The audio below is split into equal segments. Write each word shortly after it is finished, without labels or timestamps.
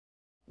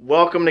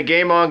Welcome to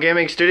Game On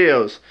Gaming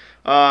Studios.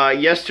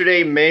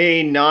 Yesterday,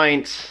 May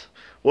 9th,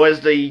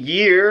 was the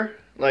year,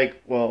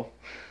 the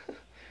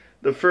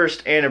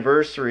first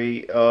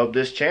anniversary of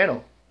this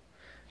channel.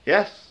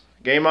 Yes,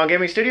 Game On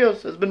Gaming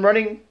Studios has been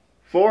running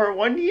for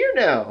 1 year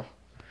now.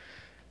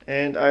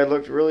 And I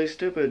looked really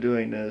stupid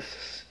doing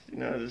this. You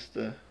know, just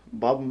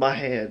bobbing my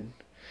head.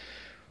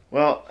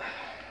 Well,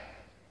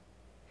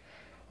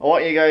 I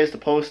want you guys to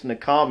post in the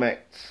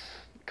comments.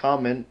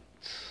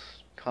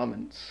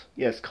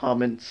 Yes,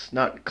 comments,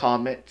 not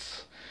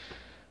comments.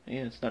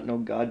 Yeah, it's not no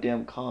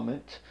goddamn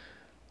comment.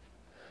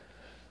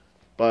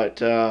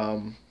 But,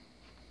 I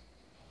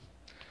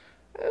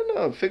don't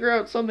know, figure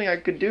out something I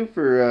could do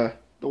for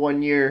the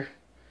 1 year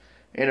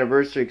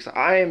anniversary. Because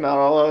I am out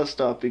of a lot of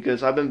stuff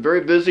because I've been very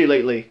busy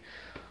lately.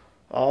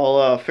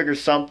 I'll figure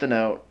something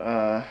out.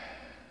 I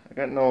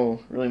got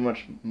no really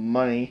much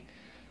money.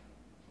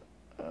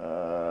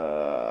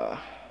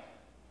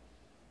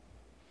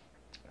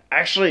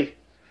 Actually,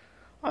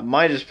 I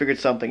might have just figured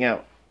something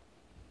out.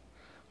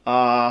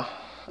 I'm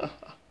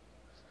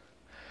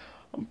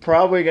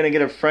probably going to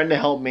get a friend to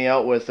help me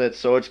out with it,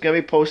 so it's going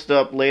to be posted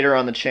up later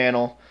on the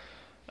channel.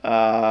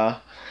 I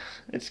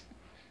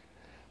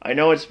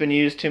know it's been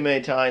used too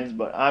many times,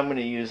 but I'm going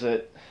to use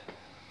it.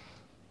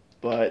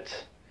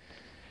 But,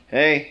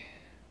 hey,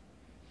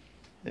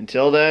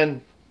 until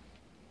then,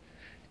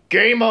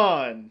 game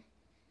on!